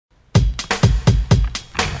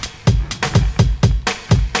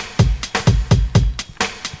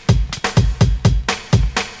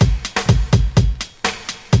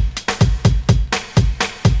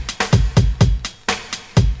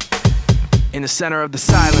In the center of the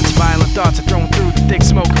silence, violent thoughts are thrown through the thick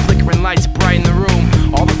smoke, flickering lights brighten the room.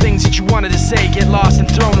 All the things that you wanted to say get lost and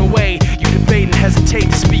thrown away. You debate and hesitate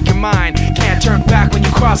to speak your mind. Can't turn back when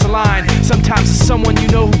you cross a line. Sometimes it's someone you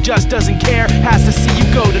know who just doesn't care, has to see you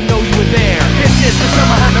go to know you were there. This is the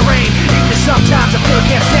summer behind the rain. Even if sometimes I feel I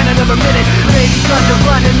can't stand another minute. Maybe gun to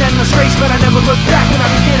run an endless race, but I never look back when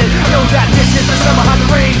I begin it. Know that this is the summer behind the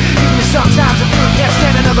rain. Even if sometimes I feel I can't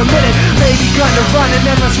stand another minute. Maybe gun to run an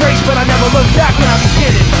endless race, but I never look back when I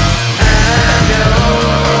begin it. I know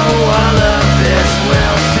all of this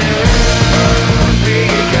will soon be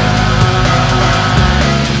gone.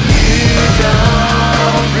 You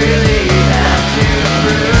don't really have to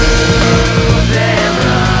prove them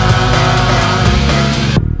wrong.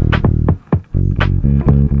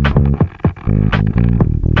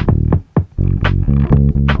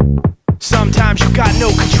 Sometimes you got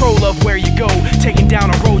no control of where you go, taking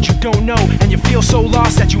down a road you don't know, and you feel so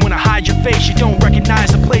lost that you wanna hide your face. You don't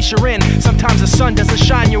recognize the place you're in. Sometimes the sun doesn't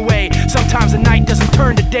shine your way. Sometimes the night doesn't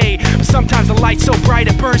turn to day. But sometimes the light's so bright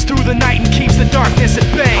it burns through the night and keeps the darkness at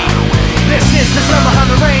bay. This is the summer behind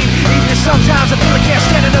the rain. Even if sometimes I feel I can't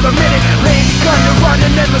stand another minute. Maybe gun to run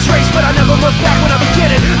an endless race, but I never look back when I begin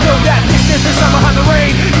it. Know that this is the summer behind the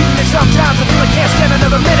rain. Even if sometimes I feel I can't stand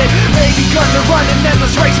another minute. Maybe gun to run an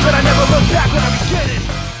endless race, but I never look back when I begin it.